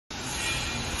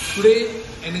Today,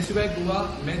 NSUI Goa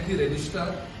met the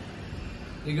registrar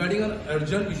regarding an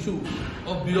urgent issue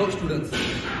of B.Voc students.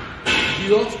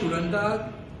 B.Voc students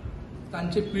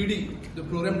तांचे PD, the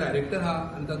program director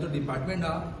and the department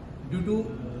due to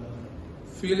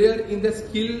failure in the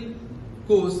skill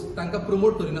course तांका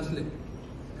promote करी नसले.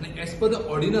 And as per the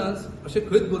ordinance, अशे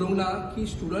खंयच बरोवंक ना की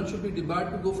students should be debarred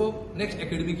to go for next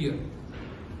academic year.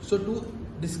 So to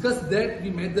discuss that, we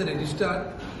met the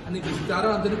registrar and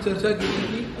विस्तारान आमच्यानी चर्चा केली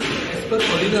की as per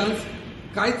ordinance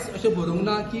कांयच अशें बरोवंक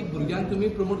ना की भुरग्यांक तुमी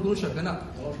प्रमोट करूंक शकना.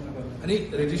 आणि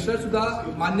रजिस्ट्रार सुद्धा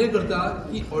मान्य करता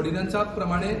की ऑर्डिनन्सा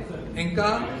प्रमाणे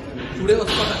हांकां फुडें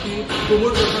वचपा खातीर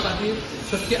प्रमोट करपा खातीर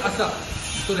शक्य आसा.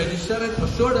 So registrar has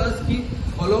assured us ki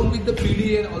along with the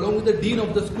PD and along with the dean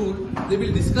of the school, they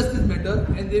will discuss this matter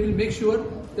and they will make sure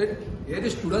that hey J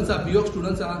students आहा, B.Voc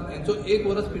students आहा, हांचो एक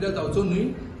verse period जावचो न्हय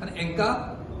आनी हांकां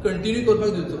continue करपाक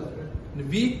दिवचो.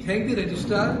 We thank the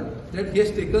registrar that he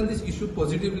has taken this issue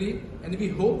positively and we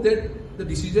hope that the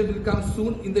decision will come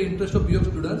soon in the interest of B.Voc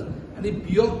students. आणि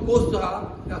B.Voc कोर्स जो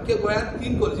आहा अख्ख्या गोंयांत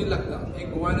 3 कॉलेजीस लागता.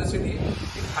 एक गोवा युनिव्हर्सिटी,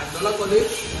 एक खांडोला कॉलेज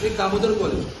आणि एक Damodar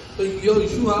college. So your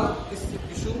issue this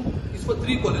issue is for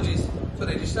 3 colleges. So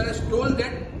registrar has told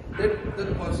that the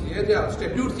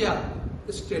statutes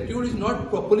the statute is not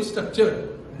properly structured.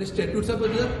 The statutes are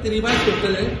revised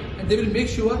totally and they will make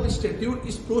sure the statute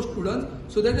is pro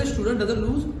students so that the student doesn't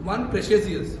lose one precious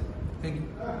years. Thank you.